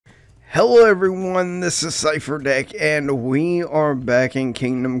Hello everyone, this is Cipher Deck, and we are back in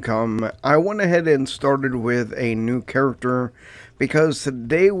Kingdom Come. I went ahead and started with a new character because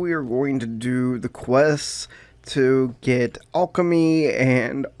today we are going to do the quests to get Alchemy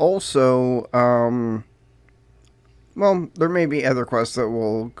and also, well, there may be other quests that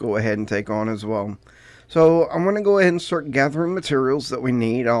we'll go ahead and take on as well. So I'm going to go ahead and start gathering materials that we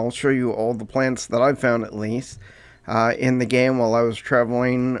need. I'll show you all the plants that I've found at least. In the game while I was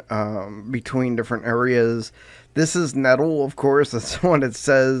traveling between different areas. This is nettle, of course, that's what it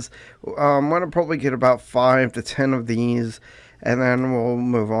says. I'm going to probably get about 5 to 10 of these, and then we'll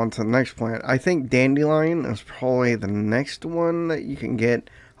move on to the next plant. I think dandelion is probably the next one that you can get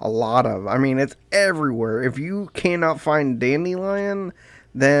a lot of. I mean, it's everywhere. If you cannot find dandelion,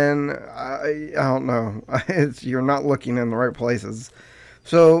 then I don't know. You're not looking in the right places.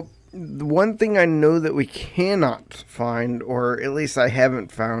 So the one thing I know that we cannot find, or at least I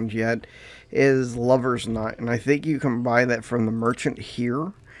haven't found yet, is Lover's Knot. And I think you can buy that from the merchant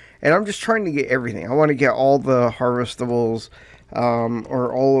here. And I'm just trying to get everything. I want to get all the harvestables,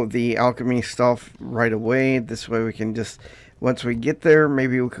 or all of the alchemy stuff right away. This way we can just, once we get there,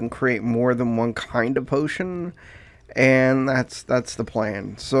 maybe we can create more than one kind of potion. And that's the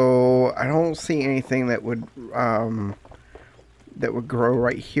plan. So I don't see anything that would grow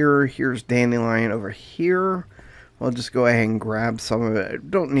right here. Here's dandelion over here. I'll just go ahead and grab some of it. I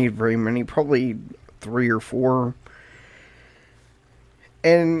don't need very many, probably 3 or 4.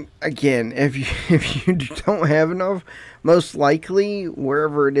 And again, if you don't have enough, most likely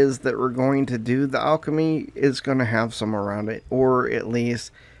wherever it is that we're going to do the alchemy is going to have some around it, or at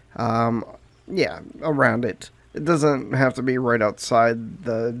least yeah, around it. It doesn't have to be right outside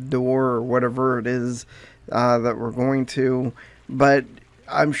the door or whatever it is that we're going to, but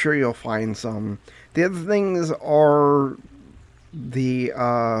I'm sure you'll find some. The other things are the,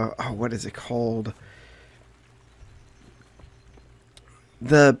 oh, what is it called?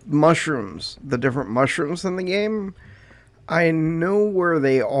 The mushrooms, the different mushrooms in the game. I know where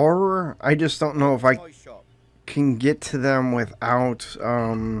they are, I just don't know if I can get to them without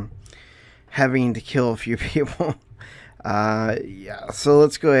having to kill a few people. Yeah, so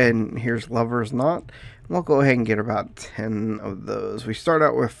let's go ahead and here's Lover's Knot. We'll go ahead and get about 10 of those. We start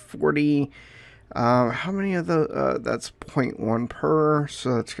out with 40. How many of the, that's 0.1 per,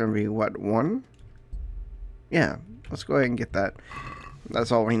 so that's going to be, what, 1? Yeah, let's go ahead and get that.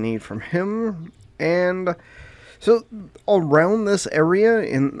 That's all we need from him. And so around this area,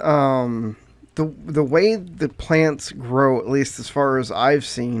 in the way the plants grow, at least as far as I've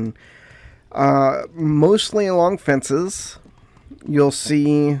seen, mostly along fences, you'll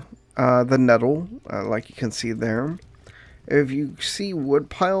see the nettle, like you can see there. If you see wood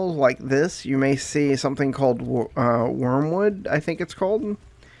piles like this, you may see something called wormwood, I think it's called.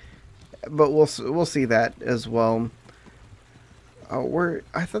 But we'll see that as well.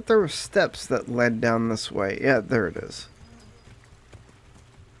 I thought there were steps that led down this way. Yeah, there it is.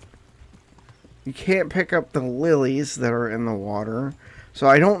 You can't pick up the lilies that are in the water. So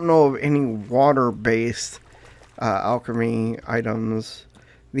I don't know of any water-based alchemy items.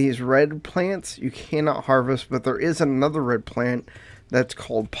 These red plants you cannot harvest, but there is another red plant that's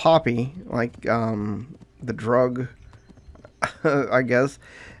called poppy, like the drug, I guess.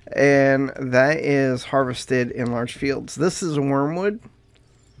 And that is harvested in large fields. This is wormwood.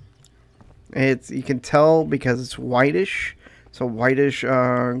 You can tell because it's whitish. It's a whitish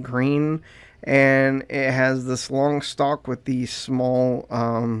green. And it has this long stalk with these small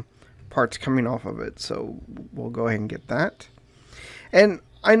parts coming off of it. So we'll go ahead and get that. And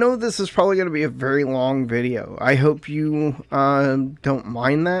I know this is probably going to be a very long video. I hope you don't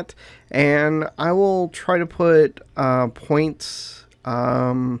mind that. And I will try to put points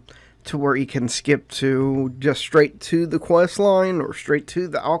to where you can skip to just straight to the quest line or straight to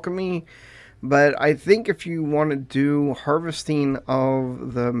the alchemy. But I think if you want to do harvesting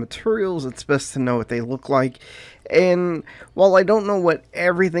of the materials, it's best to know what they look like. And while I don't know what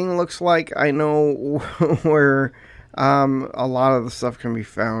everything looks like, I know where a lot of the stuff can be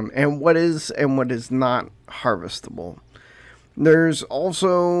found, and what is not harvestable. There's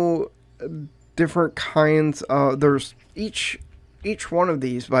also different kinds of, there's each one of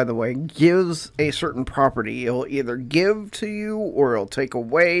these, by the way, gives a certain property. It'll either give to you or it'll take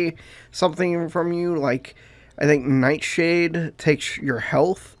away something from you. Like, I think Nightshade takes your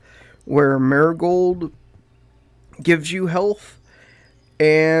health, where Marigold gives you health.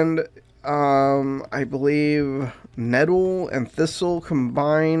 And I believe Nettle and Thistle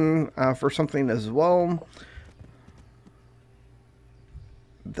combine for something as well.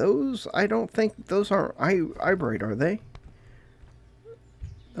 Those, I don't think those are Eyebright, are they?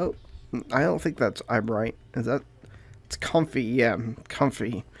 Oh, I don't think that's eyebright. Is that? It's comfy. Yeah,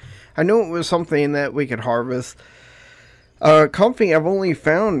 comfy. I knew it was something that we could harvest. Comfy, I've only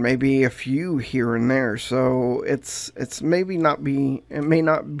found maybe a few here and there, so it's maybe not be it may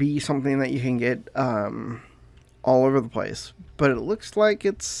not be something that you can get all over the place, but it looks like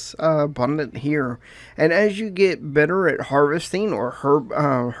it's abundant here. And as you get better at harvesting or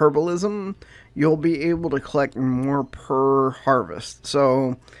herbalism, you'll be able to collect more per harvest.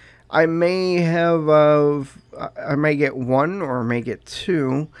 So I may have I may get one or I may get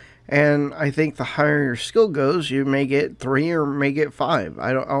two. And I think the higher your skill goes, you may get 3 or may get 5.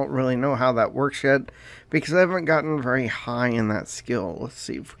 I don't really know how that works yet because I haven't gotten very high in that skill. Let's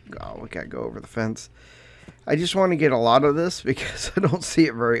see if we gotta go over the fence. I just want to get a lot of this because I don't see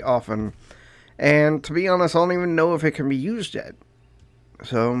it very often. And to be honest, I don't even know if it can be used yet.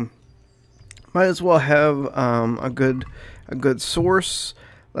 So might as well have a good source.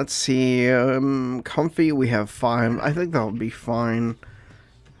 Let's see, comfy. We have 5. I think that'll be fine.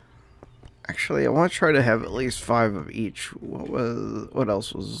 Actually, I want to try to have at least 5 of each. What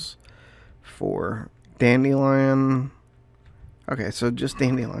else was 4? Dandelion. Okay, so just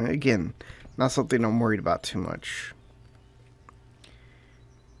dandelion. Again, not something I'm worried about too much.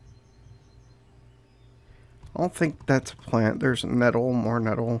 I don't think that's a plant. There's nettle, more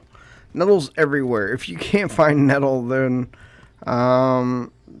nettle. Nettle's everywhere. If you can't find nettle, then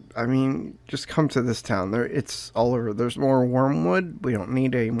I mean, just come to this town. It's all over. There's more wormwood. We don't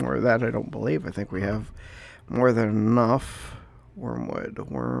need any more of that, I don't believe. I think we have more than enough.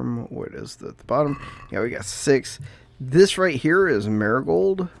 Wormwood is at the bottom. Yeah, we got 6. This right here is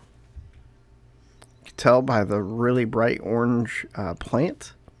marigold. You can tell by the really bright orange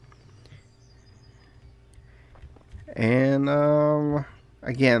plant. And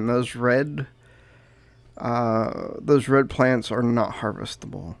again, those red plants are not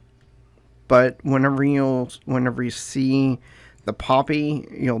harvestable. But whenever you see the poppy,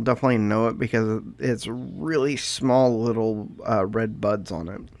 you'll definitely know it because it's really small little red buds on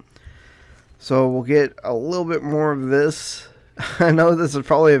it. So we'll get a little bit more of this. I know this is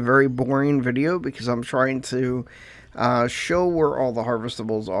probably a very boring video because I'm trying to show where all the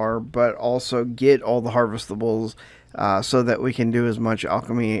harvestables are, but also get all the harvestables so that we can do as much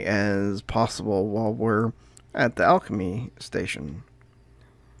alchemy as possible while we're at the alchemy station.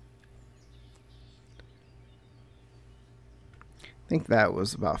 I think that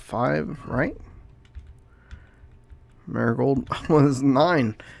was about 5, right? Marigold was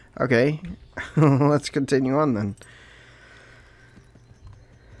 9. Okay, let's continue on then.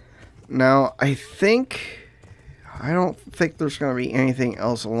 Now, I don't think there's going to be anything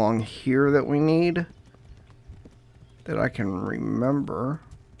else along here that we need that I can remember.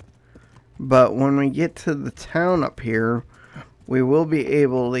 But when we get to the town up here, we will be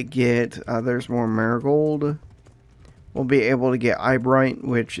able to get, there's more marigold. We'll be able to get eyebright,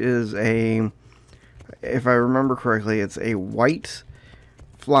 which is a, if I remember correctly, it's a white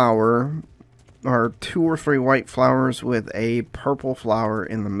flower, or 2 or 3 white flowers with a purple flower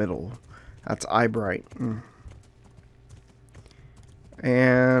in the middle. That's eyebright.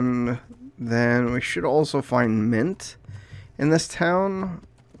 And then we should also find mint in this town.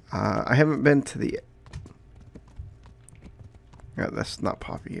 I haven't been to the... Yeah, that's not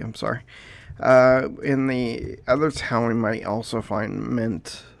poppy, I'm sorry. In the other town, we might also find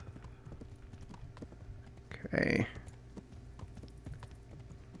mint. Okay.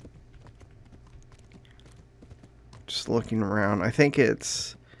 Just looking around. I think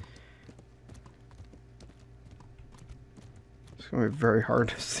it's going to be very hard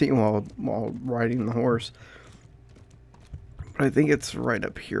to see while riding the horse. But I think it's right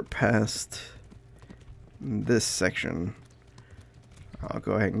up here past this section. I'll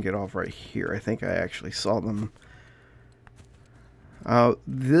go ahead and get off right here. I think I actually saw them.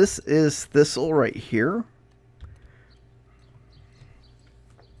 This is thistle right here.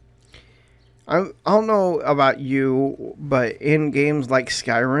 I don't know about you, but in games like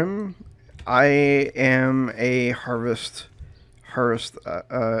Skyrim, I am a harvest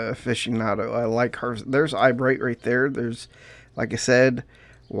aficionado. I like harvest. There's eyebright right there. There's, like I said,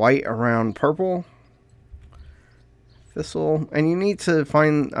 white around purple. Thistle, and you need to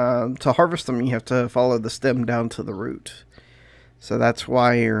find to harvest them. You have to follow the stem down to the root. So that's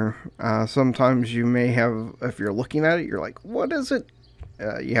why you're sometimes you may have, if you're looking at it, you're like, what is it?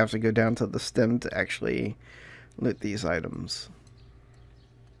 You have to go down to the stem to actually loot these items.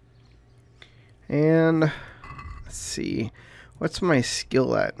 And let's see, what's my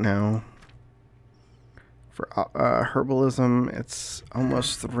skill at now? For herbalism, it's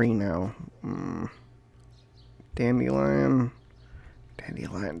almost 3 now. Dandelion.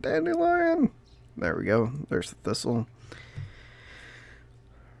 Dandelion, dandelion. There we go. There's the thistle.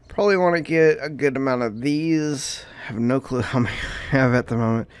 Probably want to get a good amount of these. Have no clue how many I have at the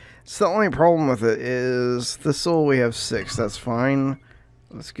moment. So the only problem with it is thistle. We have 6. That's fine.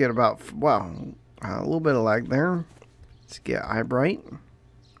 Let's get about, wow, a little bit of lag there. Let's get eyebright.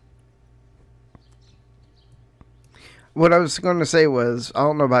 What I was going to say was, I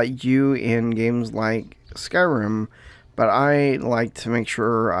don't know about you in games like Skyrim, but I like to make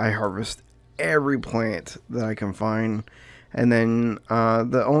sure I harvest every plant that I can find. And then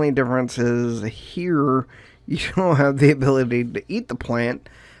the only difference is here, you don't have the ability to eat the plant,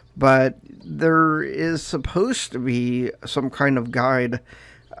 but there is supposed to be some kind of guide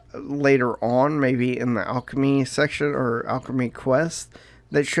later on, maybe in the alchemy section or alchemy quest,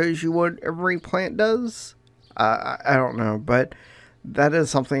 that shows you what every plant does. I don't know, but that is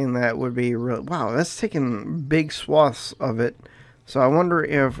something that would be really, wow, that's taking big swaths of it. So I wonder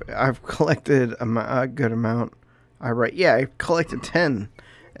if I've collected a good amount. Yeah, I collected 10,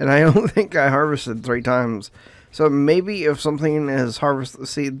 and I don't think I harvested 3 times. So maybe if something is harvested,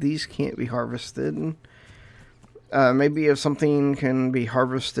 see, these can't be harvested. Maybe if something can be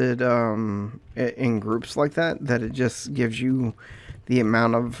harvested in groups like that, that it just gives you the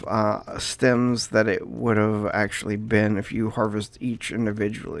amount of stems that it would have actually been if you harvest each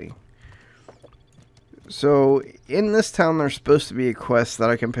individually. So in this town, there's supposed to be a quest that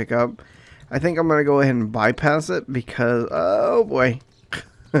I can pick up. I think I'm going to go ahead and bypass it because, oh boy.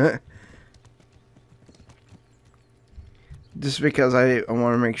 Just because I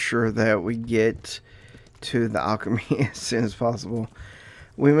want to make sure that we get to the alchemy as soon as possible.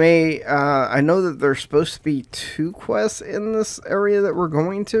 We may, I know that there's supposed to be 2 quests in this area that we're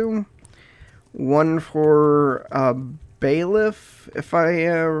going to. One for bailiff, if I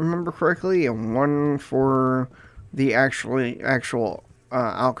remember correctly, and one for the actual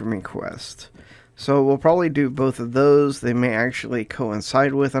alchemy quest. So we'll probably do both of those. They may actually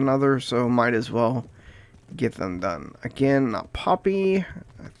coincide with another, so might as well get them done. Again, Poppy,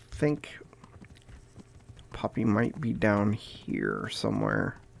 I think Poppy might be down here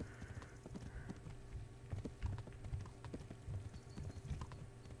somewhere.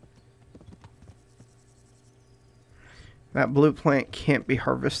 That blue plant can't be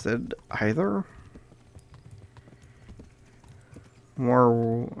harvested either.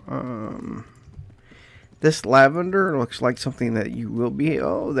 More, this lavender looks like something that you will be,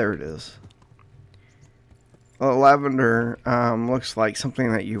 oh, there it is. Well, lavender looks like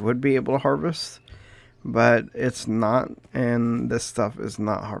something that you would be able to harvest, but it's not, and this stuff is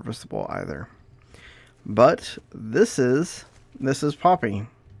not harvestable either. But this is Poppy.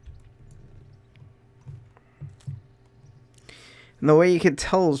 And the way you can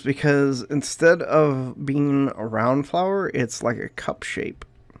tell is because instead of being a round flower, it's like a cup shape.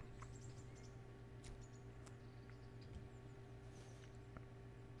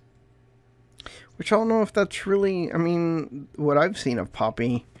 Which I don't know if that's really, I mean, what I've seen of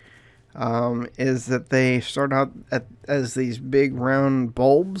Poppy is that they start out as these big round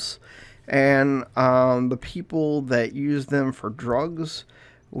bulbs, and the people that use them for drugs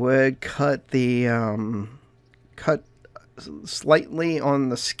would cut slightly on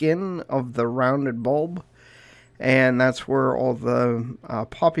the skin of the rounded bulb, and that's where all the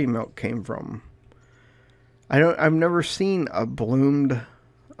poppy milk came from. I've never seen a bloomed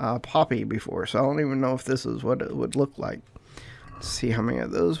poppy before, so I don't even know if this is what it would look like. Let's see how many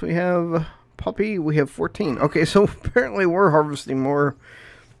of those we have. Poppy, we have 14. Okay, so apparently we're harvesting more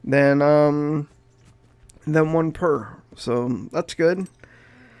than one per, so that's good.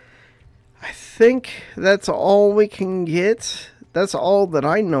 I think that's all we can get. That's all that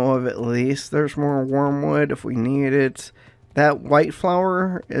I know of, at least. There's more wormwood if we need it. That white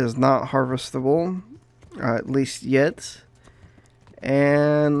flower is not harvestable, at least yet.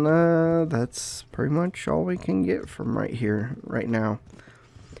 And that's pretty much all we can get from right here, right now.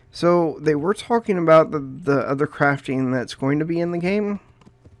 So they were talking about the other crafting that's going to be in the game.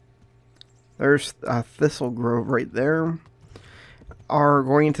 There's a thistle grove right there. Are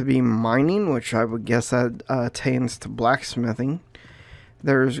going to be mining, which I would guess that attains to blacksmithing.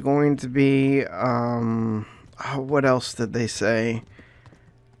 There's going to be, what else did they say?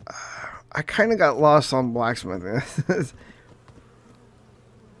 I kind of got lost on blacksmithing. Is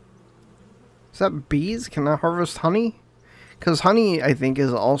that bees? Can I harvest honey? Because honey, I think,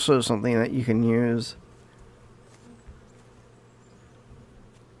 is also something that you can use.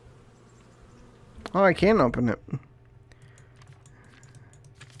 Oh, I can open it.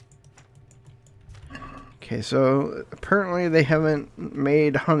 Okay, so apparently they haven't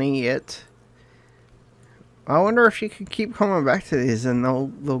made honey yet. I wonder if she could keep coming back to these and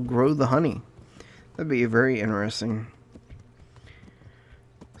they'll grow the honey. That'd be very interesting.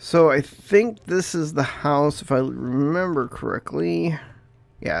 So I think this is the house, if I remember correctly.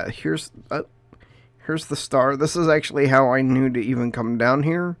 Yeah, here's the star. This is actually how I knew to even come down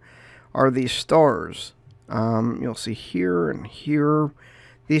here. Are these stars? You'll see here and here.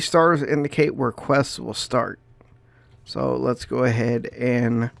 These stars indicate where quests will start. So let's go ahead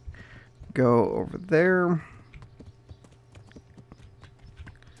and go over there.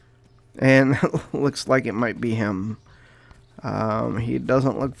 And it looks like it might be him. He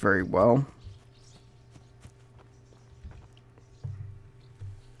doesn't look very well.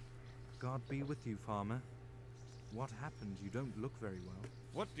 God be with you, farmer. What happened? You don't look very well.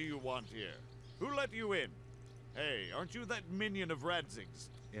 What do you want here? Who let you in? Hey, aren't you that minion of Radzig's?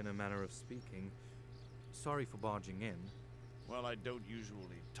 In a manner of speaking. Sorry for barging in. Well, I don't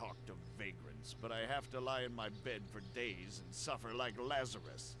usually talk to vagrants, but I have to lie in my bed for days and suffer like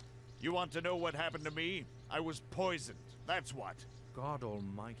Lazarus. You want to know what happened to me? I was poisoned, that's what. God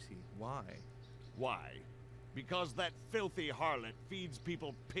almighty, why? Why? Because that filthy harlot feeds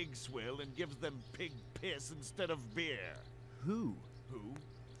people pig swill and gives them pig piss instead of beer. Who? Who?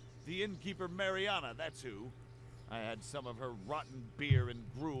 The innkeeper Mariana, that's who. I had some of her rotten beer and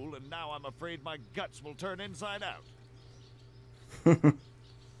gruel, and now I'm afraid my guts will turn inside out.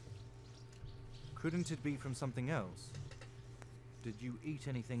 Couldn't it be from something else? Did you eat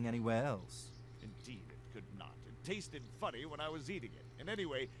anything anywhere else? Indeed, it could not. It tasted funny when I was eating it. And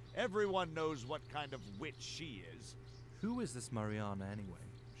anyway, everyone knows what kind of witch she is. Who is this Mariana anyway?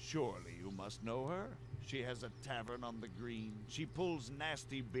 Surely you must know her. She has a tavern on the green. She pulls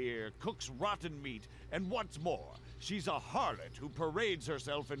nasty beer, cooks rotten meat, and what's more, she's a harlot who parades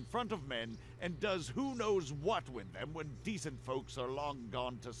herself in front of men and does who knows what with them when decent folks are long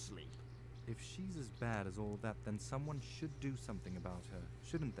gone to sleep. If she's as bad as all that, then someone should do something about her,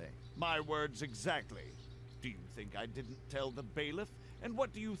 shouldn't they? My words exactly. Do you think I didn't tell the bailiff? And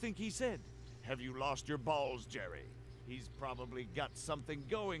what do you think he said? Have you lost your balls, Jerry? He's probably got something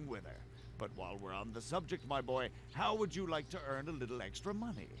going with her. But while we're on the subject, my boy, how would you like to earn a little extra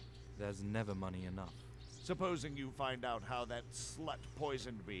money? There's never money enough. Supposing you find out how that slut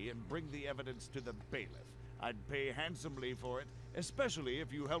poisoned me and bring the evidence to the bailiff. I'd pay handsomely for it, especially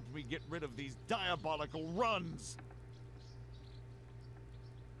if you helped me get rid of these diabolical runs.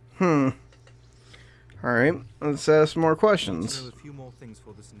 Alright, let's ask more questions. I want to know a few more things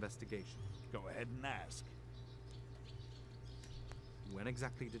for this investigation. Go ahead and ask. When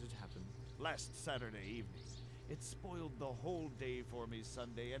exactly did it happen? Last Saturday evening. It spoiled the whole day for me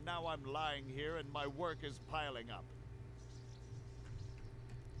Sunday, and now I'm lying here and my work is piling up.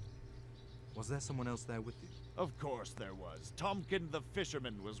 Was there someone else there with you? Of course there was. Tomkin the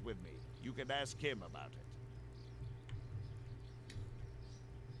fisherman was with me. You can ask him about it.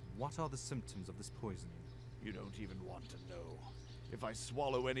 What are the symptoms of this poisoning? You don't even want to know. If I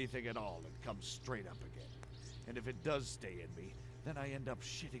swallow anything at all, it comes straight up again. And if it does stay in me, then I end up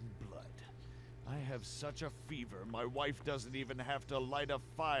shitting blood. I have such a fever, my wife doesn't even have to light a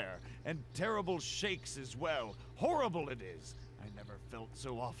fire. And terrible shakes as well. Horrible it is. I never felt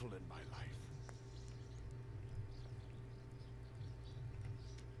so awful in my life.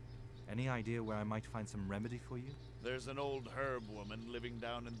 Any idea where I might find some remedy for you? There's an old herb woman living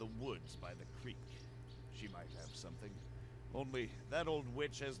down in the woods by the creek. She might have something. Only that old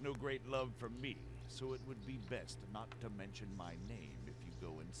witch has no great love for me, so it would be best not to mention my name if you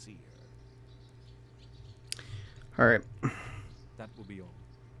go and see her. Alright. That will be all.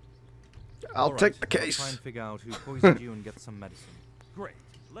 I'll take the I'll case. try and figure out who poisoned you and get some medicine. Great.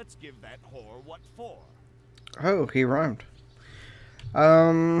 Let's give that whore what for. Oh, he rhymed.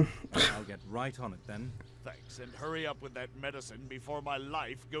 I'll get right on it then. Thanks, and hurry up with that medicine before my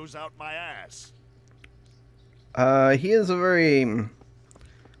life goes out my ass. He is a very...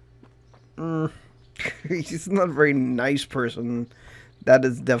 he's not a very nice person. That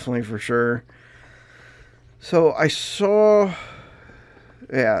is definitely for sure. So, I saw...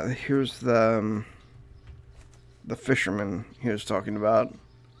 Yeah, here's the fisherman he was talking about.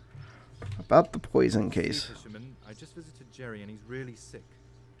 About the poison case. See, fisherman, I just visited Jerry and he's really sick.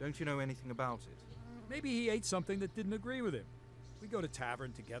 Don't you know anything about it? Maybe he ate something that didn't agree with him. We go to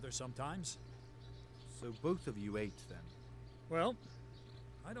tavern together sometimes. So both of you ate then? Well,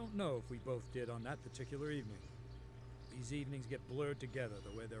 I don't know if we both did on that particular evening. These evenings get blurred together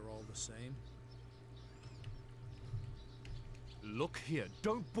the way they're all the same. Look here,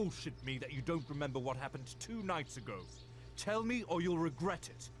 don't bullshit me that you don't remember what happened 2 nights ago. Tell me or you'll regret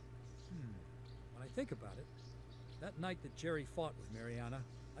it. When I think about it, that night that Jerry fought with Mariana,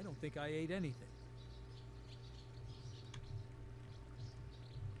 I don't think I ate anything.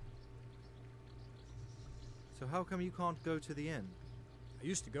 So how come you can't go to the inn? I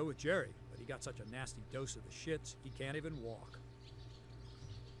used to go with Jerry, but he got such a nasty dose of the shits, he can't even walk.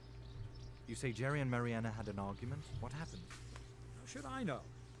 You say Jerry and Mariana had an argument? What happened? How should I know?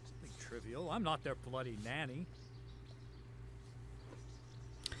 Something trivial. I'm not their bloody nanny.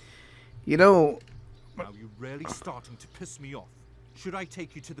 You know, Now you're really starting to piss me off. Should I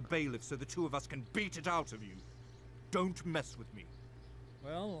take you to the bailiff so the two of us can beat it out of you? Don't mess with me.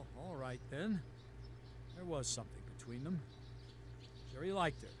 Well, all right then. There was something between them. Jerry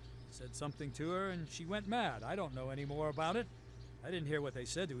liked her. He said something to her and she went mad. I don't know any more about it. I didn't hear what they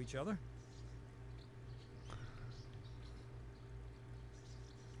said to each other.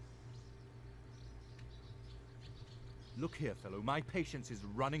 Look here, fellow, my patience is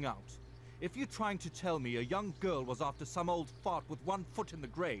running out. If you're trying to tell me a young girl was after some old fart with one foot in the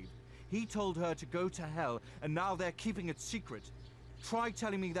grave, he told her to go to hell, and now they're keeping it secret. Try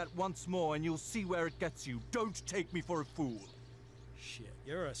telling me that once more, and you'll see where it gets you. Don't take me for a fool. Shit,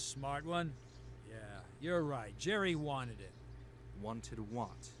 you're a smart one. Yeah, you're right. Jerry wanted it. Wanted what?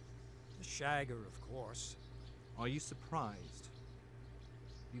 The shagger, of course. Are you surprised?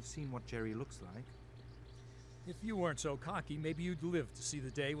 You've seen what Jerry looks like. If you weren't so cocky, maybe you'd live to see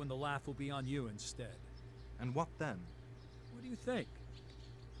the day when the laugh will be on you instead. And what then? What do you think?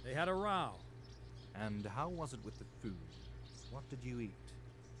 They had a row. And how was it with the food? What did you eat?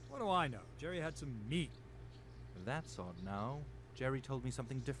 What do I know? Jerry had some meat. That's odd now. Jerry told me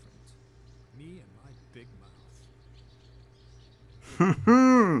something different. Me and my big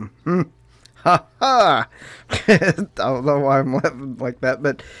mouth. Ha ha! I don't know why I'm laughing like that,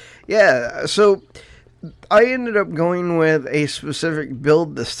 but yeah, so I ended up going with a specific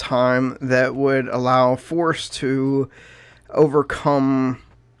build this time that would allow Force to overcome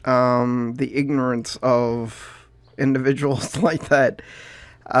the ignorance of individuals like that.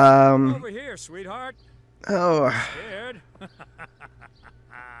 Over here, sweetheart. Oh, Scared?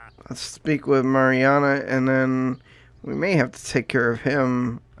 let's speak with Mariana, and then we may have to take care of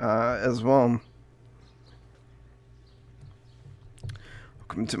him as well.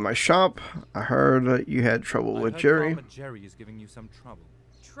 Welcome to my shop. I heard that you had trouble with Jerry. Farmer Jerry is giving you some trouble.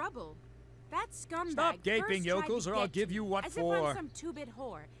 Trouble? That scumbag Stop gaping, first tried yokels, to or I'll get give to you me, what as for. if I'm some two-bit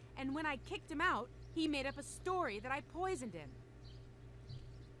whore. And when I kicked him out, he made up a story that I poisoned him.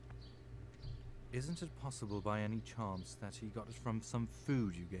 Isn't it possible by any chance that he got it from some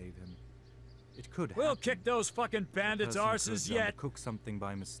food you gave him? It could We'll happen. kick those fucking bandits' arses yet. Cook something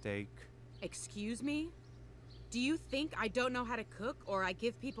by mistake. Excuse me? Do you think I don't know how to cook or I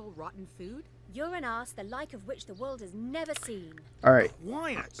give people rotten food? You're an ass the like of which the world has never seen. Alright,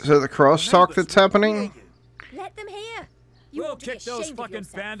 Quiet. so the crosstalk that's happening, Let them hear. You We'll ought to be kick those ashamed of fucking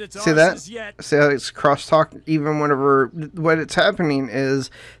yourself. bandits' see that? arses yet. See how it's crosstalk even whenever, what it's happening is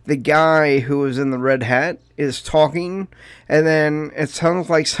the guy who was in the red hat is talking, and then it sounds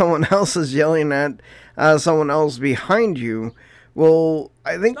like someone else is yelling at someone else behind you. Well,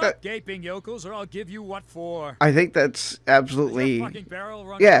 I think Stop that gaping, yokels, or I'll give you what for. I think that's Is your absolutely, fucking barrel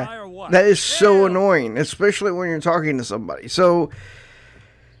run dry yeah, or what? that is so Hell! annoying, especially when you're talking to somebody. So,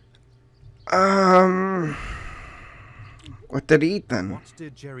 what did he eat then? What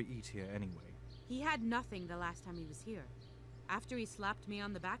did Jerry eat here anyway? He had nothing the last time he was here. After he slapped me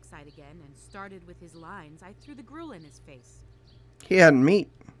on the backside again and started with his lines, I threw the gruel in his face. He had meat.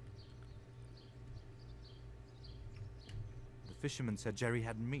 The fisherman said Jerry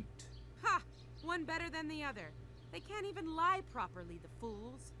had meat. Ha! One better than the other. They can't even lie properly, the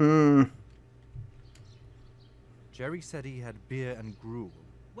fools. Jerry said he had beer and gruel.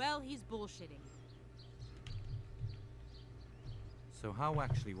 Well, he's bullshitting. So how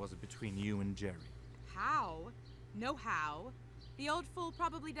actually was it between you and Jerry? How? No how. The old fool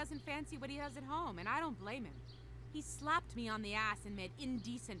probably doesn't fancy what he has at home, and I don't blame him. He slapped me on the ass and made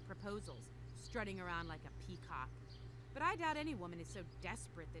indecent proposals, strutting around like a peacock. But I doubt any woman is so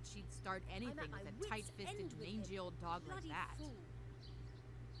desperate that she'd start anything at my with a wits' tight-fisted, end with mangy him. old dog like Bloody that.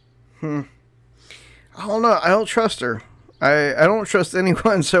 fool. I don't know. I don't trust her. I don't trust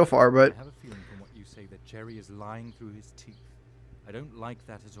anyone so far, but I have a feeling from what you say that Jerry is lying through his teeth. I don't like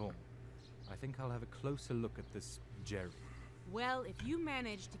that at all. I think I'll have a closer look at this Jerry. Well, if you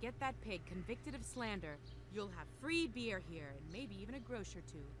manage to get that pig convicted of slander, you'll have free beer here, and maybe even a grosh or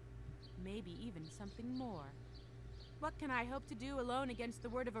two. Maybe even something more. What can I hope to do alone against the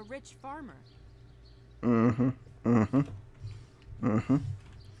word of a rich farmer?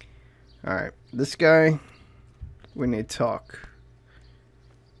 alright. This guy, we need to talk.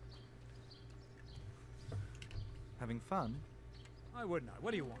 Having fun? Why wouldn't I?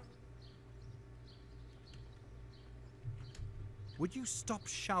 What do you want? Would you stop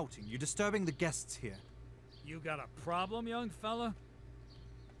shouting? You're disturbing the guests here. You got a problem, young fella?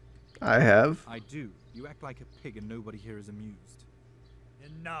 I have. I do. You act like a pig and nobody here is amused.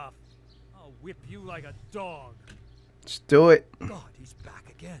 Enough. I'll whip you like a dog. Just do it. God, he's back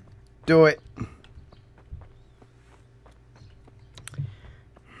again. Do it.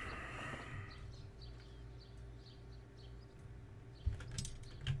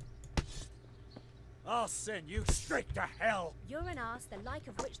 I'll send you straight to hell. You're an ass the like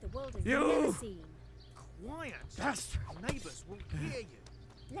of which the world has You! never seen. Quiet! Bastard. Neighbors will hear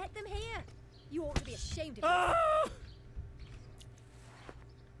you. Let them hear. You ought to be ashamed of yourself. Ah!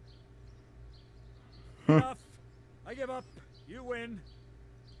 Enough. I give up. You win.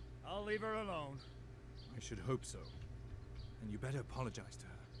 I'll leave her alone. I should hope so. And you better apologize to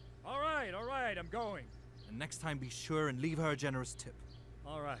her. All right, I'm going. And next time be sure and leave her a generous tip.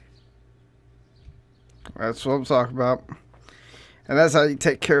 All right. That's what I'm talking about. And that's how you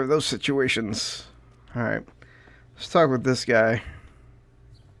take care of those situations. Alright. Let's talk with this guy.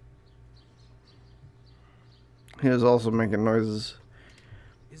 He was also making noises.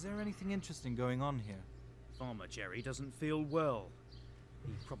 Is there anything interesting going on here? Farmer Jerry doesn't feel well.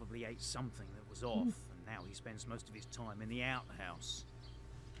 He probably ate something that was off, and now he spends most of his time in the outhouse.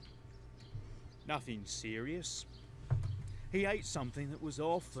 Nothing serious. He ate something that was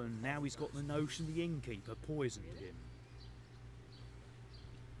off, and now he's got the notion the innkeeper poisoned him.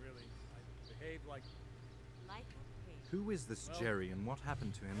 Really, I behaved like Like a pig. Who is this Well, Jerry and what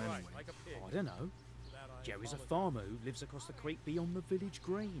happened to him right, anyway? like a pig. I don't know. That I Jerry's a apologize. farmer who lives across the creek beyond the village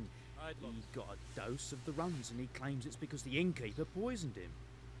green. I'd look. He got a dose of the runs, and he claims it's because the innkeeper poisoned him.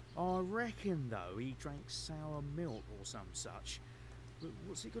 I reckon, though, he drank sour milk or some such. But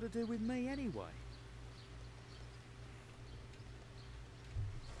what's it got to do with me anyway?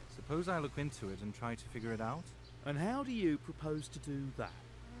 Suppose I look into it and try to figure it out? And how do you propose to do that?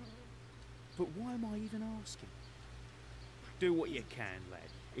 But why am I even asking? Do what you can, lad.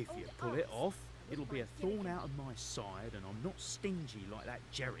 If you pull it off, it'll be a thorn out of my side, and I'm not stingy like that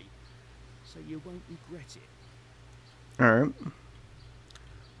Jerry, so you won't regret it. Alright.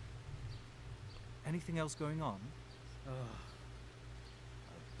 Anything else going on? A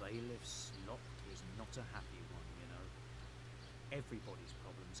bailiff's lot is not a happy one, you know. Everybody's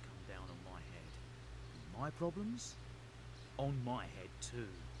problems come down on my head. And my problems? On my head too.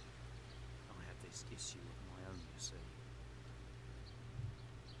 I have this issue of my own, you see.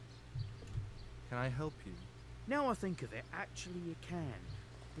 Can I help you? Now I think of it, actually you can,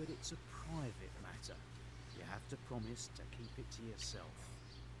 but it's a private matter. You have to promise to keep it to yourself.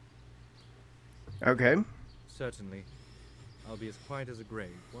 Okay. Certainly. I'll be as quiet as a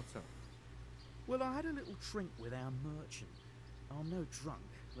grave. What's up? Well, I had a little drink with our merchant. I'm no drunk,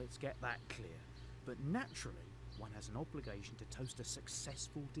 let's get that clear. But naturally, one has an obligation to toast a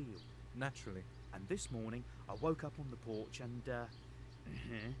successful deal. Naturally. And this morning, I woke up on the porch and,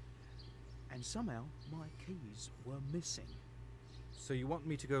 and somehow my keys were missing. So you want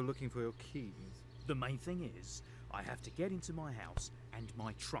me to go looking for your keys? The main thing is, I have to get into my house and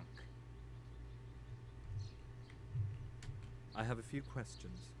my trunk. I have a few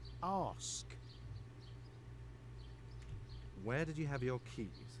questions. Ask. Where did you have your keys?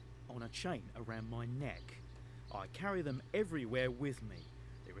 On a chain around my neck. I carry them everywhere with me.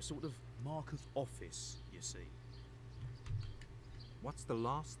 They're a sort of mark of office, you see. What's the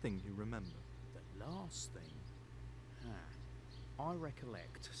last thing you remember? The last thing? I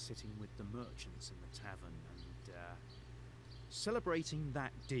recollect sitting with the merchants in the tavern and, celebrating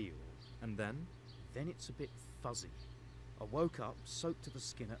that deal. And then? Then it's a bit fuzzy. I woke up soaked to the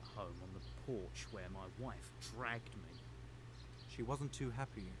skin at home on the porch where my wife dragged me. She wasn't too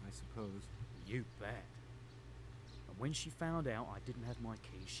happy, I suppose. You bet. And when she found out I didn't have my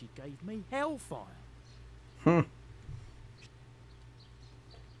keys, she gave me hellfire. Hmm.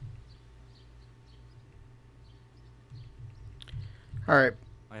 Alright.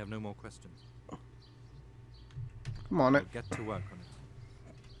 I have no more questions. Come on I'll it. get to work on it.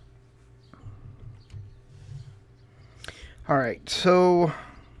 Alright, so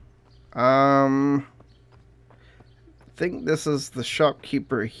I think this is the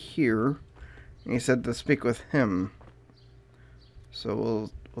shopkeeper here. And he said to speak with him. So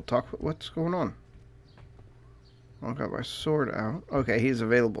we'll talk. What's going on? I got my sword out. Okay, he's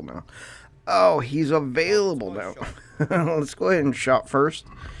available now. Oh, he's available now. Let's go ahead and shop first,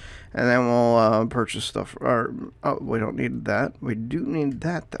 and then we'll purchase stuff. Or oh, we don't need that. We do need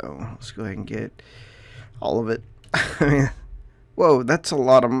that though. Let's go ahead and get all of it. I mean, whoa, that's a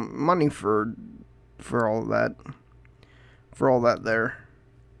lot of money for all that. For all that there.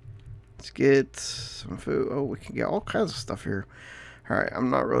 Let's get some food. Oh, we can get all kinds of stuff here. Alright, I'm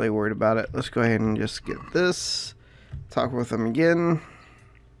not really worried about it. Let's go ahead and just get this. Talk with him again.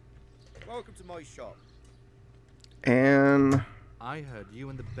 Welcome to my shop. And... I heard you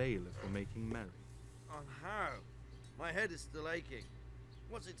and the bailiff were making merry. Oh, how? My head is still aching.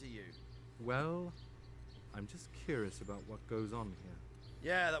 What's it to you? Well, I'm just curious about what goes on here.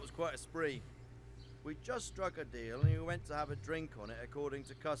 Yeah, that was quite a spree. We just struck a deal and we went to have a drink on it according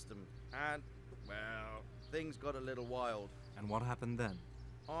to custom. And, well, things got a little wild. And what happened then?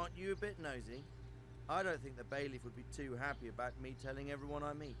 Aren't you a bit nosy? I don't think the bailiff would be too happy about me telling everyone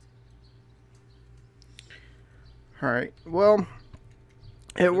I meet. Alright, well,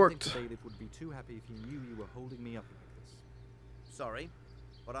 it worked. The bailiff would be too happy if he knew you were holding me up like this. Sorry,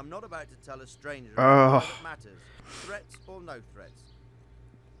 but I'm not about to tell a stranger Oh. about private matters, threats or no threats.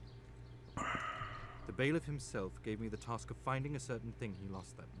 The bailiff himself gave me the task of finding a certain thing he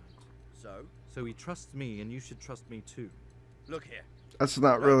lost that night. So? So he trusts me, and you should trust me too. Look here. That's not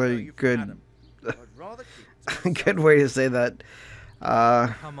I don't know really you from good. Adam. I'd rather keep it to myself. Good way to say that.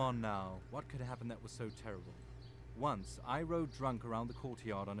 Come on now. What could happen that was so terrible? Once, I rode drunk around the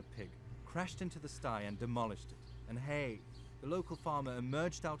courtyard on a pig, crashed into the sty and demolished it. And hey, the local farmer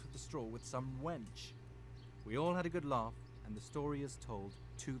emerged out of the straw with some wench. We all had a good laugh, and the story is told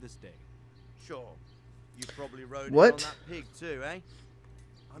to this day. Sure. You probably rode What? in on that pig too, eh?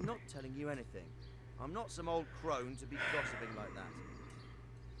 I'm not telling you anything. I'm not some old crone to be gossiping like that.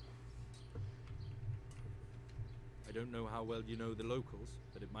 I don't know how well you know the locals,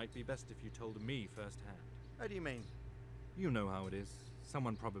 but it might be best if you told me firsthand. How do you mean? You know how it is.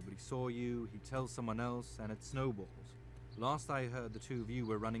 Someone probably saw you, he tells someone else, and it snowballs. Last I heard, the two of you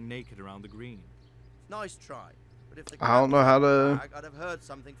were running naked around the green. Nice try. But if the I don't know how to... bag, I'd have heard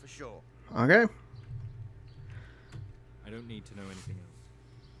something for sure. Okay. I don't need to know anything else.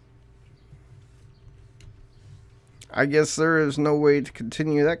 I guess there is no way to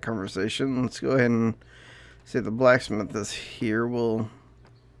continue that conversation. Let's go ahead and see if the blacksmith is here. We'll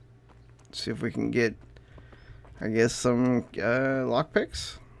see if we can get, I guess, some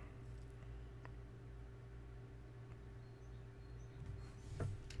lockpicks.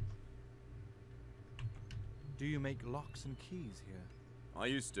 Do you make locks and keys here? I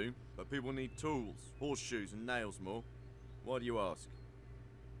used to, but people need tools, horseshoes and nails more. Why do you ask?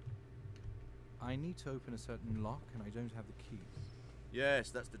 I need to open a certain lock and I don't have the keys.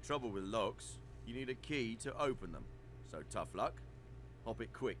 Yes, that's the trouble with locks. You need a key to open them. So tough luck. Hop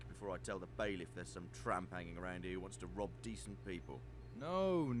it quick before I tell the bailiff there's some tramp hanging around here who wants to rob decent people.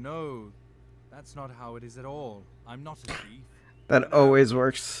 No. That's not how it is at all. I'm not a thief. That always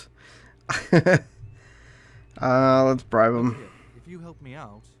works. Let's bribe Look him. here, if you help me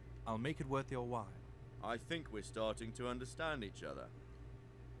out, I'll make it worth your while. I think we're starting to understand each other.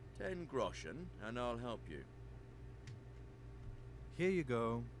 10 groschen, and I'll help you. Here you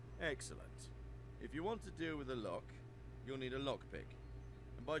go. Excellent. If you want to deal with a lock, you'll need a lockpick.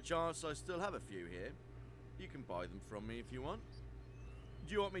 And by chance, I still have a few here. You can buy them from me if you want.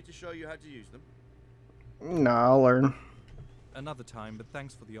 Do you want me to show you how to use them? No, I'll learn. Another time, but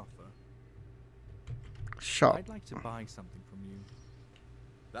thanks for the offer. Shop. I'd like to buy something from you.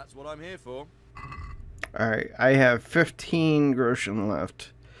 That's what I'm here for. Alright, I have 15 groschen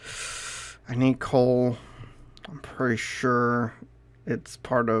left. I need coal. I'm pretty sure it's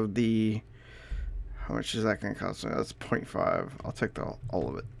part of the... How much is that going to cost me? That's 0.5. I'll take all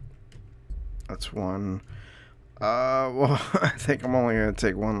of it. That's one. Well, I think I'm only going to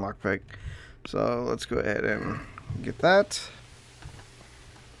take one lockpick. So let's go ahead and get that.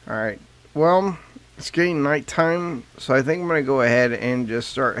 Alright, well, it's getting nighttime, so I think I'm going to go ahead and just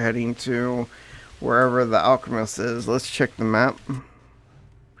start heading to wherever the alchemist is. Let's check the map.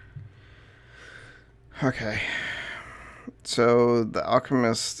 Okay. So the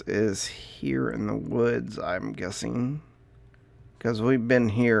alchemist is here in the woods, I'm guessing. Because we've been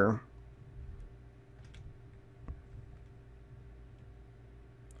here.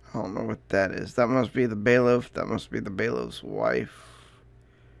 I don't know what that is. That must be the bailiff. That must be the bailiff's wife.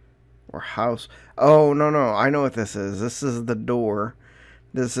 Or house. Oh, no. I know what this is. This is the door.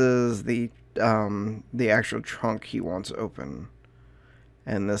 This is the actual trunk he wants open.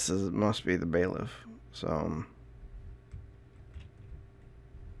 And this must be the bailiff. So,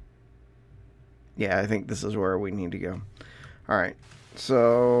 yeah, I think this is where we need to go. Alright.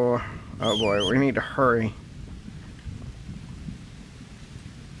 So, oh boy, we need to hurry.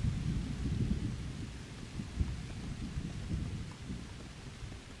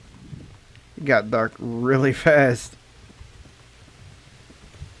 It got dark really fast.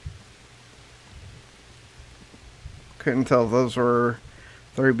 Couldn't tell if those were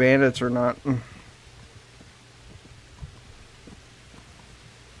 3 bandits or not.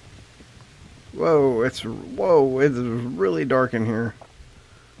 Whoa, it's really dark in here.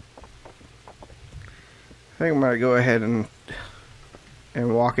 I think I'm gonna go ahead and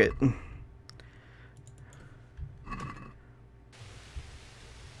walk it.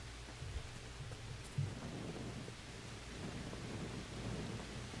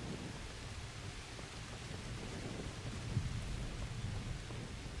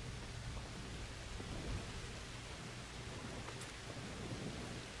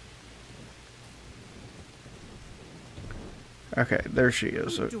 Okay, there she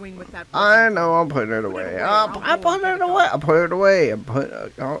is. What are you doing with that I know, I'm putting it away. I'm putting it away. I put it away.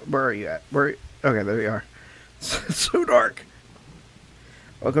 Where are you at? Okay, there you are. It's so dark.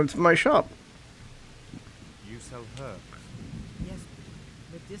 Welcome to my shop. You sell herbs. Yes,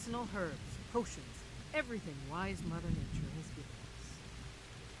 medicinal herbs, potions, everything wise Mother Nature has given us.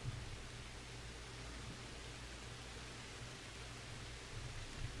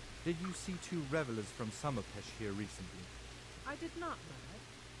 Did you see 2 revelers from Summerpesh here recently? I did not, lad.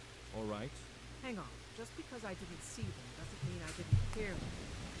 All right. Hang on. Just because I didn't see them doesn't mean I didn't hear them.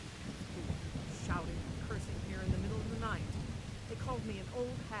 Shouting and cursing here in the middle of the night. They called me an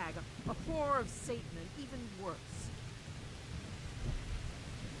old hag, a whore of Satan, and even worse.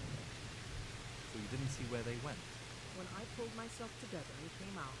 So you didn't see where they went? When I pulled myself together and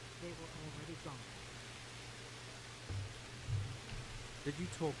came out, they were already gone. Did you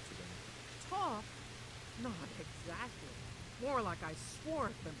talk to them? Talk? Not exactly. More like I swore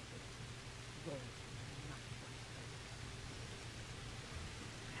at them. Lord, not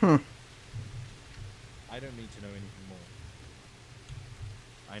like that. I don't need to know anything more.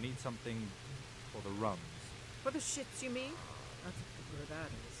 I need something for the runs. For the shits, you mean? That's where that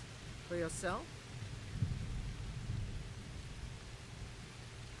is. For yourself?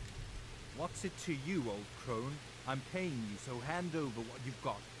 What's it to you, old crone? I'm paying you, so hand over what you've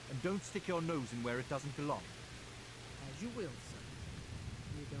got, and don't stick your nose in where it doesn't belong. As you will, sir.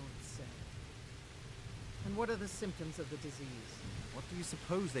 You don't say. And what are the symptoms of the disease? What do you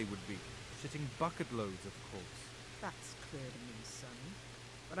suppose they would be? Shitting bucket loads, of course. That's clear to me, sonny.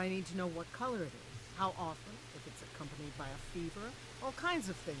 But I need to know what color it is, how often, if it's accompanied by a fever, all kinds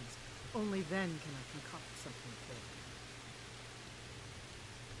of things. Only then can I concoct something for you.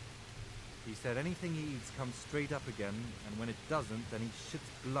 He said anything he eats comes straight up again, and when it doesn't, then he shits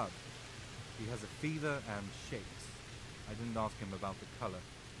blood. He has a fever and shakes. I didn't ask him about the color.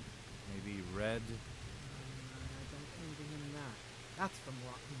 Maybe red? I don't envy him that. That's from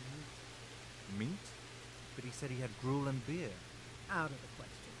rotten meat. Meat? But he said he had gruel and beer. Out of the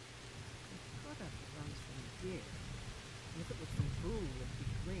question. The product runs from beer. And if it was from gruel, it'd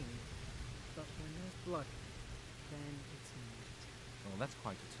be green. But when there's blood, then it's meat. Well, that's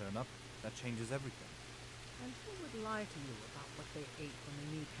quite a turn-up. That changes everything. And who would lie to you about what they ate when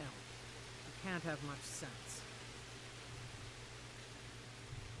they need help? You can't have much sense.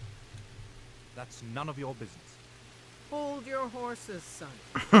 That's none of your business. Hold your horses, son.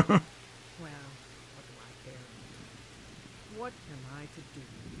 Well, what do I care? What am I to do?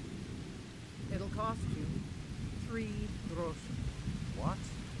 It'll cost you 3 groschen. What?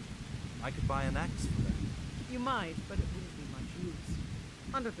 I could buy an axe for that. You might, but it wouldn't be much use.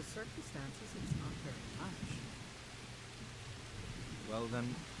 Under the circumstances, it's not very much. Well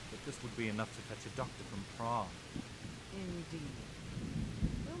then, but this would be enough to fetch a doctor from Prague. Indeed.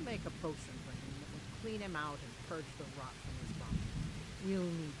 We'll make a potion for him that will clean him out and purge the rot from his body.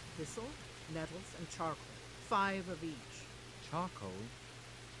 We'll need thistle, nettles, and charcoal. 5 of each. Charcoal?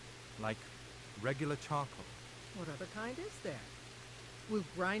 Like regular charcoal? What other kind is there? We'll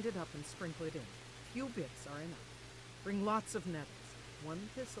grind it up and sprinkle it in. Few bits are enough. Bring lots of nettles. 1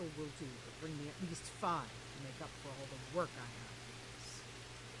 thistle will do, but bring me at least 5 to make up for all the work I have with this.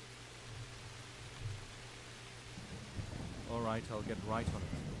 All right, I'll get right on it.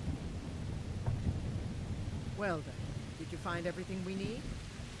 Well then, did you find everything we need?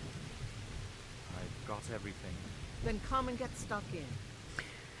 I've got everything. Then come and get stuck in.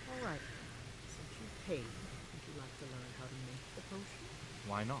 All right. Since you paid, would you like to learn how to make the potion?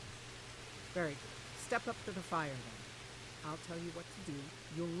 Why not? Very good. Step up to the fire then. I'll tell you what to do.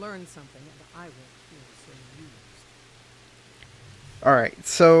 You'll learn something, and I won't feel so used. Alright,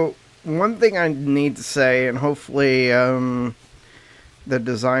 so one thing I need to say, and hopefully the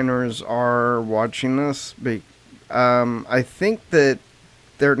designers are watching this, I think that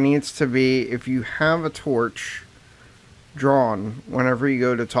there needs to be, if you have a torch drawn whenever you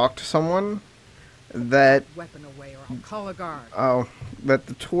go to talk to someone, that weapon away, or I'll call a guard. Oh, that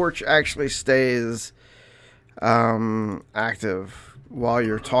the torch actually stays active while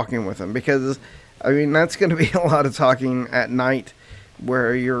you're talking with them, because I mean that's going to be a lot of talking at night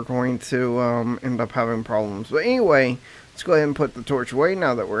where you're going to end up having problems. But anyway, let's go ahead and put the torch away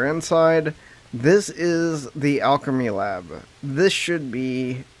now that we're inside. This is the alchemy lab. This should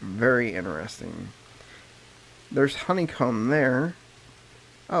be very interesting. There's honeycomb there.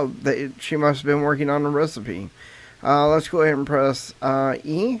 Oh, she must have been working on a recipe. Let's go ahead and press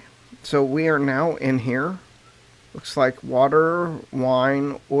E. So we are now in here. Looks like water,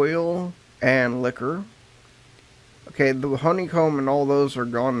 wine, oil, and liquor. Okay, the honeycomb and all those are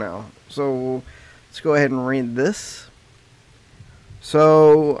gone now. So let's go ahead and read this.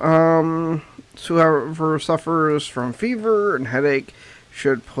 So, whoever suffers from fever and headache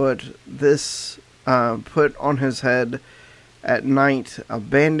should put this, put on his head at night a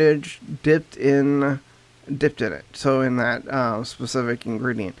bandage dipped in it. So in that specific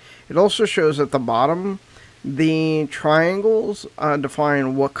ingredient. It also shows at the bottom the triangles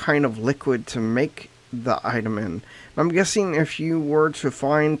define what kind of liquid to make the item in. I'm guessing if you were to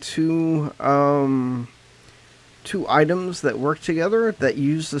find two items that work together that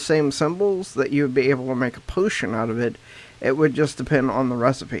use the same symbols, that you would be able to make a potion out of it. It would just depend on the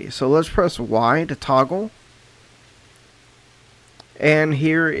recipe. So let's press Y to toggle. And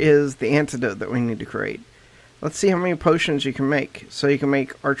here is the antidote that we need to create. Let's see how many potions you can make. So you can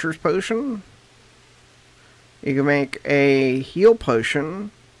make Archer's Potion. You can make a Heal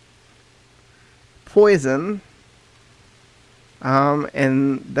Potion. Poison.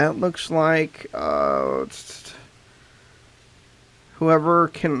 And that looks like whoever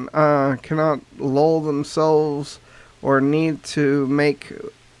cannot lull themselves or need to make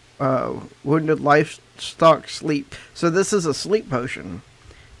wounded livestock sleep. So this is a sleep potion.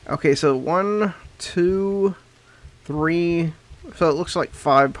 Okay, so 1, 2, 3. So it looks like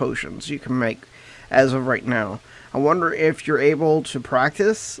 5 potions you can make as of right now. I wonder if you're able to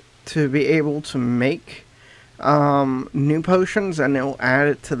practice to be able to make new potions, and it'll add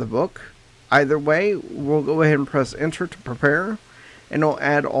it to the book. Either way, we'll go ahead and press enter to prepare, and it'll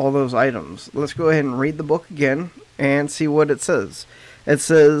add all those items. Let's go ahead and read the book again and see what it says. It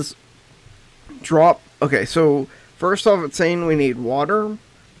says drop. Okay, so first off, it's saying we need water,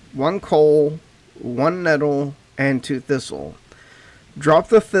 1 coal, 1 nettle, and 2 thistle. Drop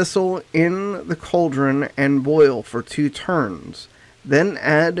the thistle in the cauldron and boil for 2 turns. Then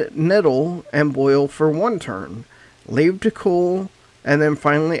add nettle and boil for 1 turn. Leave to cool, and then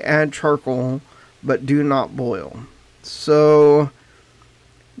finally add charcoal, but do not boil. So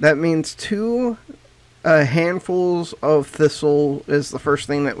that means 2 handfuls of thistle is the first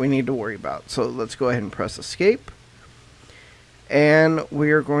thing that we need to worry about. So let's go ahead and press escape. And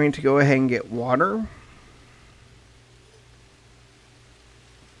we are going to go ahead and get water.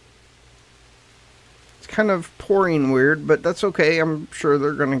 Kind of pouring weird, but that's okay. I'm sure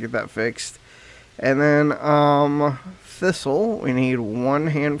they're gonna get that fixed. And then thistle, we need 1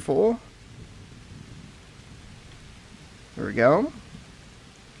 handful. There we go.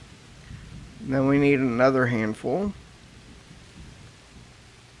 And then we need another handful,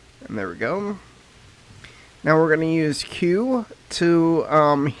 and there we go. Now we're gonna use Q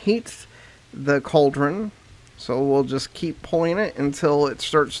to heat the cauldron, so we'll just keep pulling it until it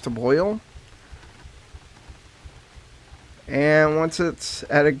starts to boil. And once it's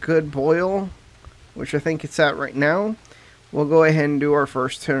at a good boil, which I think it's at right now, we'll go ahead and do our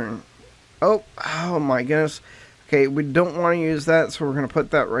first turn. Oh my goodness. Okay, we don't want to use that, so we're going to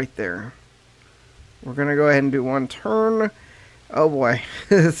put that right there. We're going to go ahead and do 1 turn. Oh boy,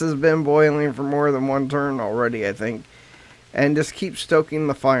 this has been boiling for more than 1 turn already, I think. And just keep stoking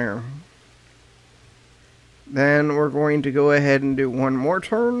the fire. Then we're going to go ahead and do 1 more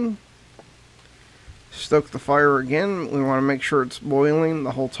turn. Stoke the fire again. We want to make sure it's boiling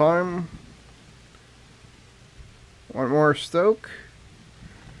the whole time. 1 more stoke.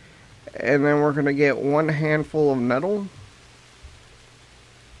 And then we're going to get 1 handful of nettle.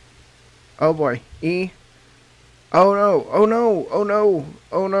 Oh boy. E. Oh no. Oh no. Oh no.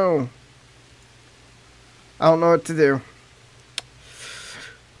 Oh no. I don't know what to do.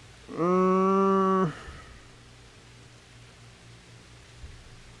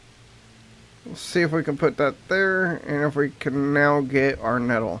 We'll see if we can put that there, and if we can now get our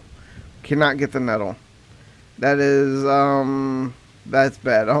nettle. Cannot get the nettle. That is, that's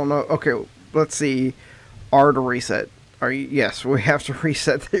bad. I don't know. Okay, let's see. R to reset. Yes, we have to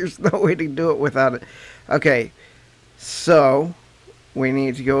reset. There's no way to do it without it. Okay, so we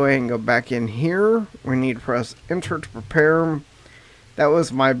need to go ahead and go back in here. We need to press enter to prepare. That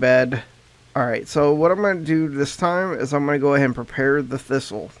was my bad. Alright, so what I'm going to do this time is I'm going to go ahead and prepare the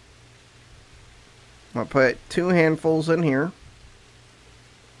thistle. I'll put 2 handfuls in here.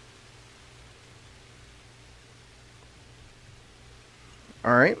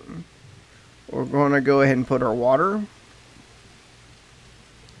 Alright. We're going to go ahead and put our water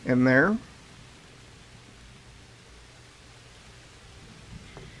in there.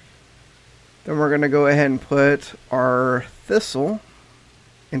 Then we're going to go ahead and put our thistle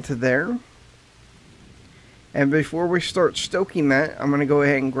into there. And before we start stoking that, I'm going to go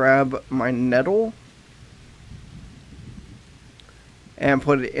ahead and grab my nettle and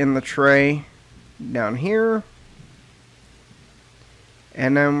put it in the tray down here.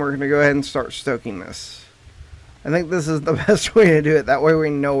 And then we're going to go ahead and start stoking this. I think this is the best way to do it. That way we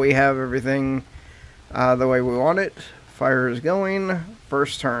know we have everything the way we want it. Fire is going.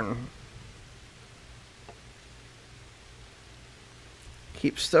 First turn.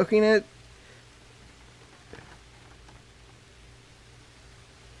 Keep stoking it.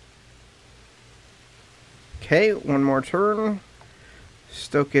 Okay, one more turn.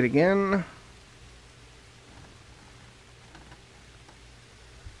 Stoke it again.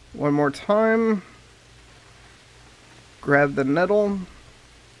 One more time. Grab the nettle.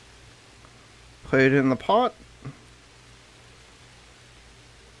 Put it in the pot.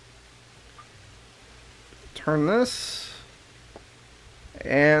 Turn this.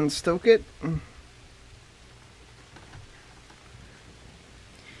 And stoke it. And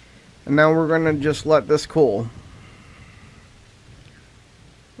now we're going to just let this cool.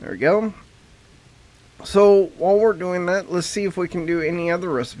 There we go. So while we're doing that, let's see if we can do any other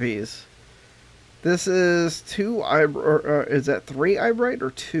recipes. This is is that 3 eyebright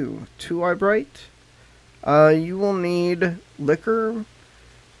or 2? 2 eyebright. You will need liquor,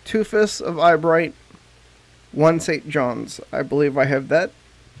 2 fists of eyebright, 1 St. John's. I believe I have that.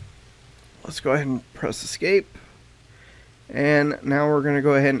 Let's go ahead and press escape. And now we're going to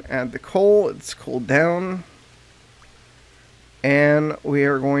go ahead and add the coal. It's cooled down. And we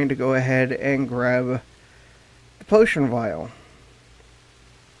are going to go ahead and grab the potion vial.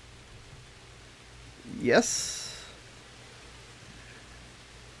 Yes.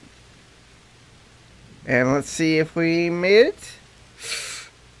 And let's see if we made it.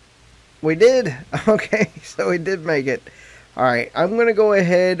 We did. Okay, so we did make it. Alright, I'm going to go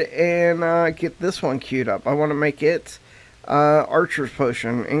ahead and get this one queued up. I want to make it Archer's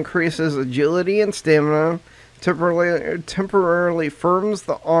Potion. Increases agility and stamina. Temporarily firms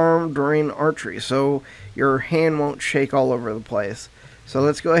the arm during archery, so your hand won't shake all over the place. So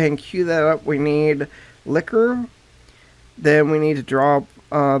let's go ahead and queue that up. We need liquor. Then we need to drop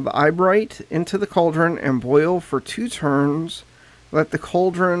the eyebright into the cauldron and boil for 2 turns. Let the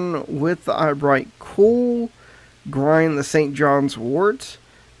cauldron with the eyebright cool. Grind the St. John's wort.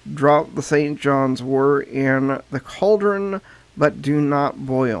 Drop the St. John's wort in the cauldron, but do not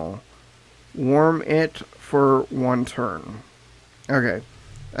boil. Warm it for 1 turn. Okay.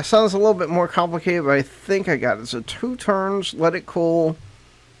 That sounds a little bit more complicated, but I think I got it. So 2 turns, let it cool.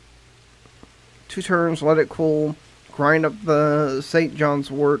 2 turns, let it cool. Grind up the St. John's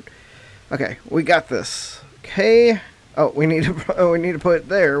wort. Okay, we got this. Okay. Oh, we need to put it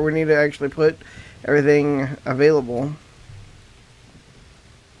there. We need to actually put everything available.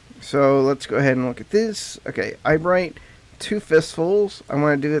 So let's go ahead and look at this. Okay, eyebright, 2 fistfuls. I'm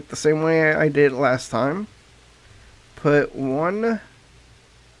going to do it the same way I did last time. Put 1.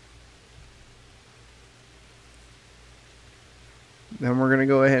 Then we're going to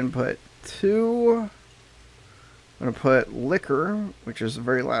go ahead and put 2. I'm going to put liquor, which is the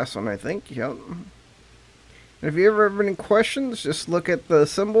very last one, I think. Yep. And if you ever have any questions, just look at the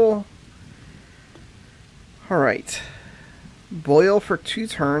symbol. Alright. Boil for 2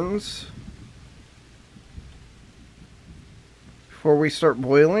 turns. Before we start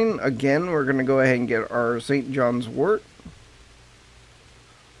boiling, again, we're going to go ahead and get our St. John's wort.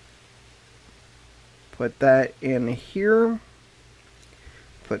 Put that in here.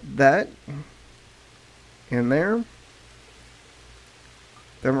 Put that in there.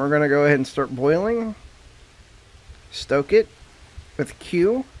 Then we're going to go ahead and start boiling. Stoke it with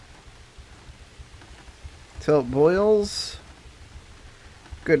Q till it boils.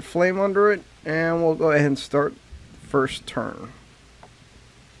 Good flame under it, and we'll go ahead and start first turn.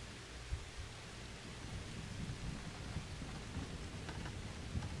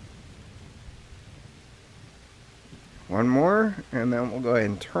 One more, and then we'll go ahead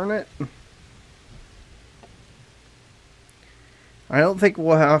and turn it. I don't think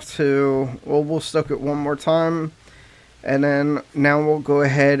we'll have to, well, we'll stoke it one more time. And then now we'll go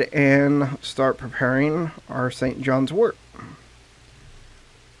ahead and start preparing our St. John's wort.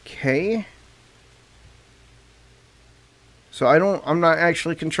 Okay. So I'm not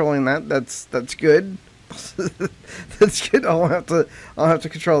actually controlling that. That's good. That's good. I'll have to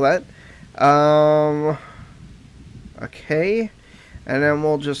control that. Okay. And then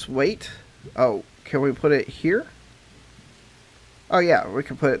we'll just wait. Oh, can we put it here? Oh yeah, we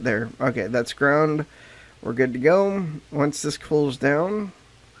can put it there. Okay, that's ground. We're good to go. Once this cools down,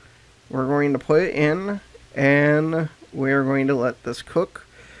 we're going to put it in, and we're going to let this cook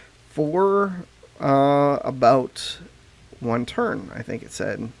for about 1 turn, I think it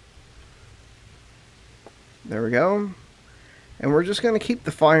said. There we go. And we're just going to keep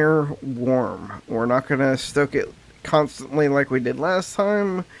the fire warm. We're not going to stoke it constantly like we did last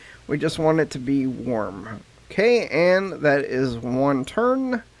time. We just want it to be warm. Okay, and that is 1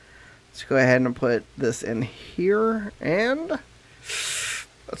 turn. Let's go ahead and put this in here, and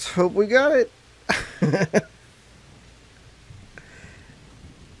let's hope we got it.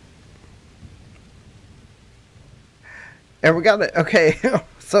 And we got it. Okay,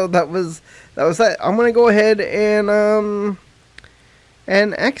 so that was that. I'm gonna go ahead and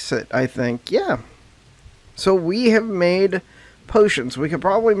exit, I think. Yeah. So we have made potions. We could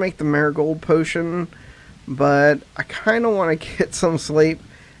probably make the marigold potion, but I kind of want to get some sleep,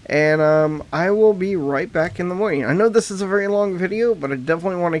 and I will be right back in the morning. I know this is a very long video, but I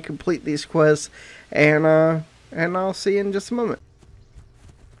definitely want to complete these quests, and I'll see you in just a moment.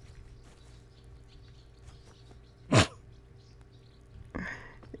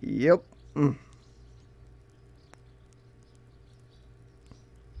 Yep.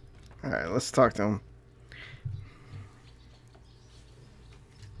 Alright, let's talk to him.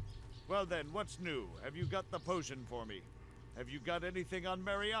 Well then, what's new? Have you got the potion for me? Have you got anything on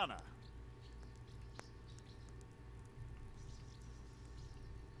Mariana?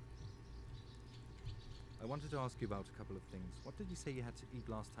 I wanted to ask you about a couple of things. What did you say you had to eat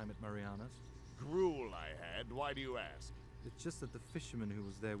last time at Mariana's? Gruel I had. Why do you ask? It's just that the fisherman who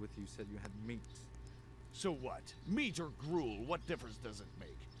was there with you said you had meat. So what? Meat or gruel, what difference does it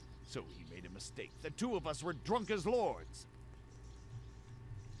make? So he made a mistake. The 2 of us were drunk as lords.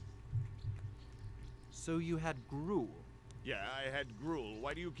 So you had gruel? Yeah, I had gruel.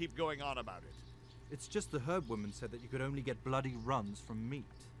 Why do you keep going on about it? It's just the herb woman said that you could only get bloody runs from meat.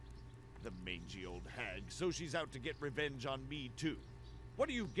 The mangy old hag, so she's out to get revenge on me too. What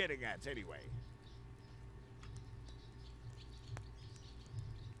are you getting at anyway?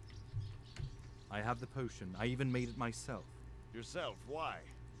 I have the potion. I even made it myself. Yourself? Why?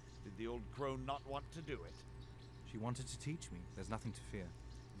 Did the old crone not want to do it? She wanted to teach me. There's nothing to fear.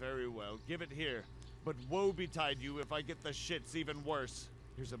 Very well. Give it here. But woe betide you if I get the shits even worse.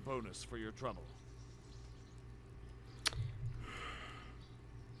 Here's a bonus for your trouble.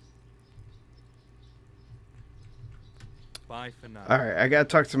 Bye for now. Alright, I gotta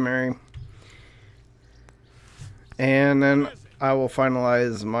talk to Mary. And then I will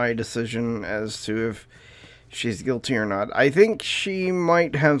finalize my decision as to if she's guilty or not. I think she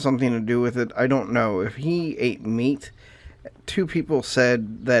might have something to do with it. I don't know. If he ate meat, 2 people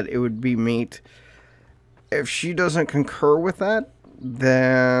said that it would be meat. If she doesn't concur with that,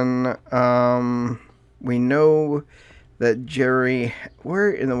 then we know that Jerry... Where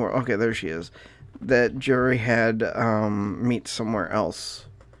in the world? Okay, there she is. That Jerry had meat somewhere else.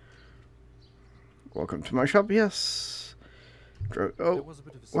 Welcome to my shop, yes. There was a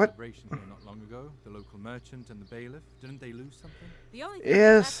bit of a celebration here not long ago. The local merchant and the bailiff. Didn't they lose something? The only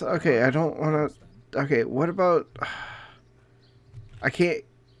Yes, okay, I don't want to... Okay, what about... I can't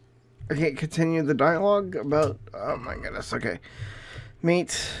continue the dialogue about... Oh my goodness, okay.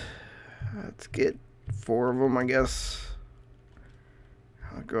 Meat. Let's get 4 of them, I guess.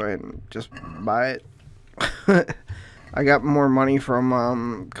 I'll go ahead and just buy it. I got more money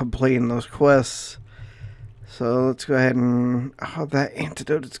from completing those quests. So let's go ahead and... Oh, that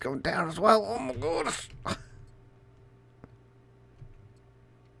antidote is going down as well. Oh my goodness.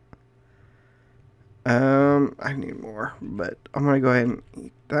 I need more, but I'm going to go ahead and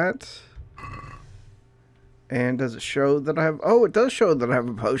eat that. And does it show that I have... Oh, it does show that I have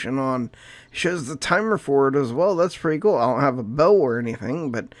a potion on. It shows the timer for it as well. That's pretty cool. I don't have a bow or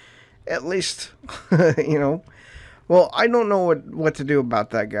anything, but at least, you know. Well, I don't know what to do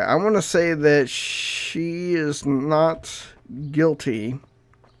about that guy. I want to say that she is not guilty.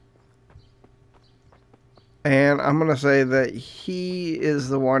 And I'm going to say that he is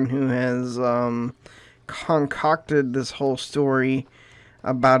the one who has concocted this whole story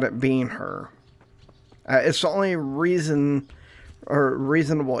about it being her. It's the only reason or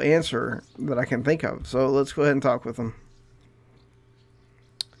reasonable answer that I can think of. So let's go ahead and talk with him.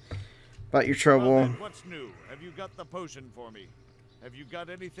 About your trouble. Well, then, what's new? Have you got the potion for me? Have you got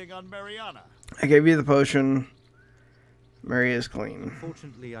anything on Mariana? I gave you the potion. Mary is clean.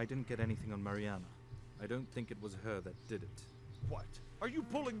 Unfortunately, I didn't get anything on Mariana. I don't think it was her that did it. What? Are you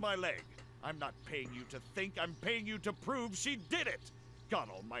pulling my leg? I'm not paying you to think, I'm paying you to prove she did it! God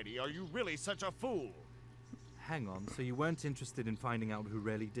almighty, are you really such a fool? Hang on, so you weren't interested in finding out who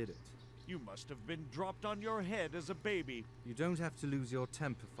really did it? You must have been dropped on your head as a baby. You don't have to lose your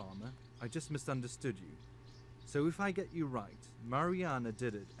temper, Farmer. I just misunderstood you. So if I get you right, Mariana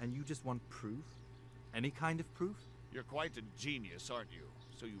did it, and you just want proof? Any kind of proof? You're quite a genius, aren't you?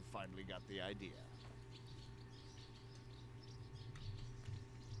 So you finally got the idea.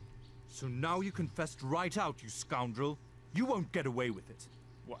 So now you confessed right out, you scoundrel. You won't get away with it.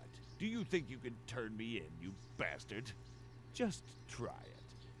 What? Do you think you can turn me in, you bastard? Just try it.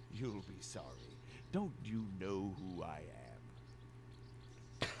 You'll be sorry. Don't you know who I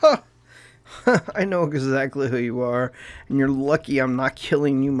am? I know exactly who you are, and you're lucky I'm not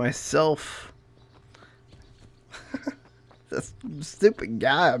killing you myself. This stupid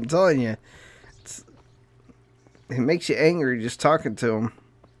guy, I'm telling you. It makes you angry just talking to him.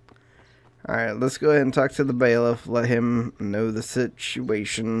 Alright, let's go ahead and talk to the bailiff. Let him know the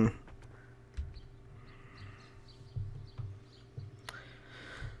situation.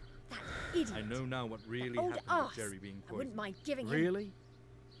 I know now what really Old happened arse. with Jerry being I poisoned. wouldn't mind giving him... Really?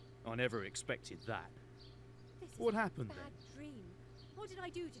 I never expected that. This is What a happened bad then? dream. What did I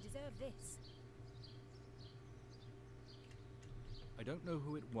do to deserve this? I don't know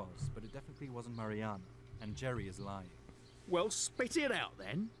who it was, but it definitely wasn't Mariana, and Jerry is lying. Well, spit it out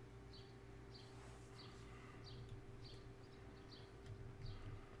then.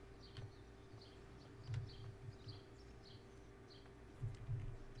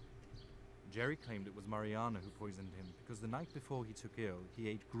 Jerry claimed it was Mariana who poisoned him because the night before he took ill, he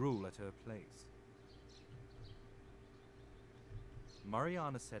ate gruel at her place.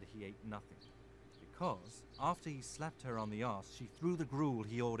 Mariana said he ate nothing because, after he slapped her on the arse, she threw the gruel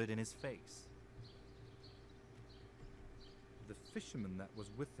he ordered in his face. The fisherman that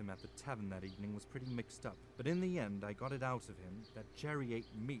was with him at the tavern that evening was pretty mixed up, but in the end I got it out of him that Jerry ate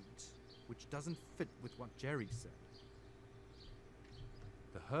meat, which doesn't fit with what Jerry said.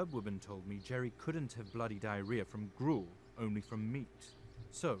 The herb woman told me Jerry couldn't have bloody diarrhea from gruel, only from meat.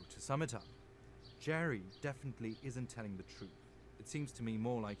 So, to sum it up, Jerry definitely isn't telling the truth. It seems to me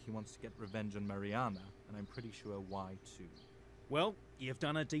more like he wants to get revenge on Mariana, and I'm pretty sure why too. Well, you've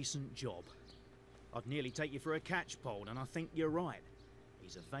done a decent job. I'd nearly take you for a catchpole, and I think you're right.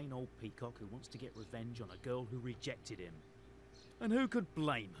 He's a vain old peacock who wants to get revenge on a girl who rejected him. And who could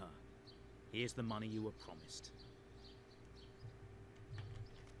blame her? Here's the money you were promised.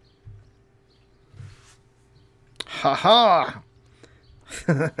 Haha!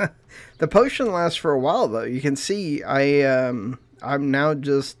 The potion lasts for a while, though. You can see I'm now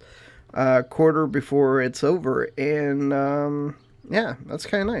just a quarter before it's over, and yeah, that's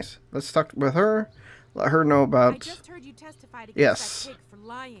kind of nice. Let's talk with her. Let her know about... I just heard you testified against Yes. that pig for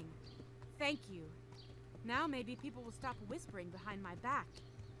lying. Thank you. Now maybe people will stop whispering behind my back.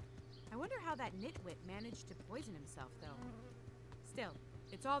 I wonder how that nitwit managed to poison himself, though. Still,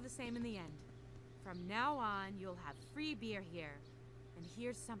 it's all the same in the end. From now on, you'll have free beer here. And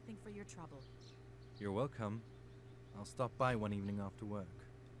here's something for your trouble. You're welcome. I'll stop by one evening after work.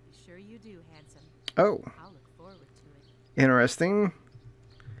 Be sure you do, handsome. Oh, I'll look forward to it. interesting.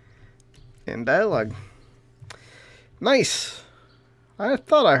 In dialogue. Nice. I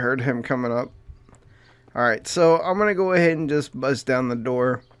thought I heard him coming up. Alright, so I'm going to go ahead and just buzz down the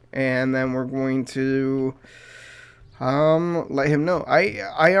door. And then we're going to let him know.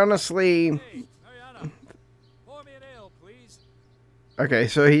 I honestly... Hey, Mariana, pour me an ale, please. Okay,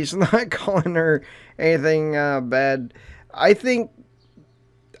 so he's not calling her anything bad. I think...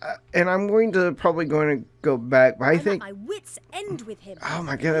 and I'm probably going to go back, but I think... I'm at my wits' end with him. Oh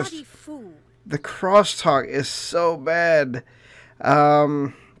my goodness. Bloody fool. The crosstalk is so bad.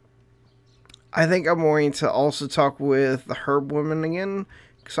 I think I'm going to also talk with the herb woman again,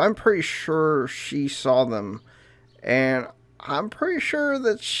 because I'm pretty sure she saw them. And I'm pretty sure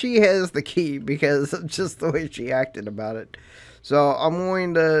that she has the key because of just the way she acted about it. So I'm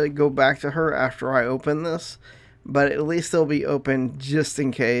going to go back to her after I open this. But at least they'll be open just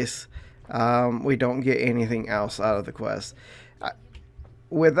in case we don't get anything else out of the quest.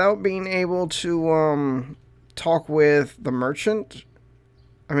 Without being able to talk with the merchant,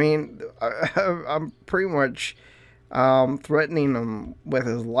 I mean, I'm pretty much threatening him with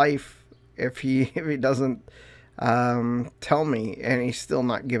his life if he doesn't tell me, and he's still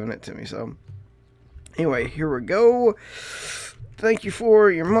not giving it to me. So anyway, here we go. Thank you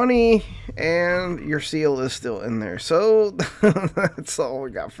for your money, and your seal is still in there. So that's all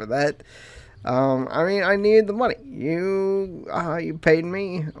we got for that. I mean, I need the money. You paid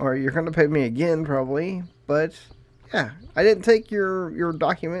me, or you're gonna pay me again probably, but Yeah, I didn't take your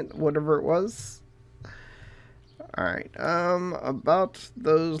document, whatever it was. Alright, about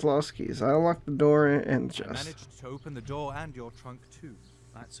those lost keys. I unlocked the door and I managed to open the door and your trunk too.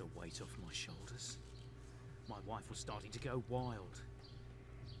 That's a weight off my shoulders. My wife was starting to go wild.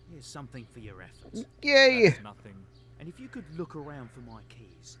 Here's something for your efforts. Yay! That's nothing. And if you could look around for my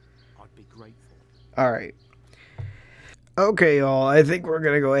keys, I'd be grateful. Alright. Okay, y'all, I think we're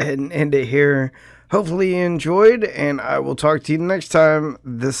going to go ahead and end it here. Hopefully you enjoyed, and I will talk to you next time.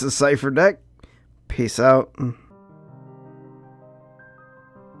 This is Cipher Deck. Peace out.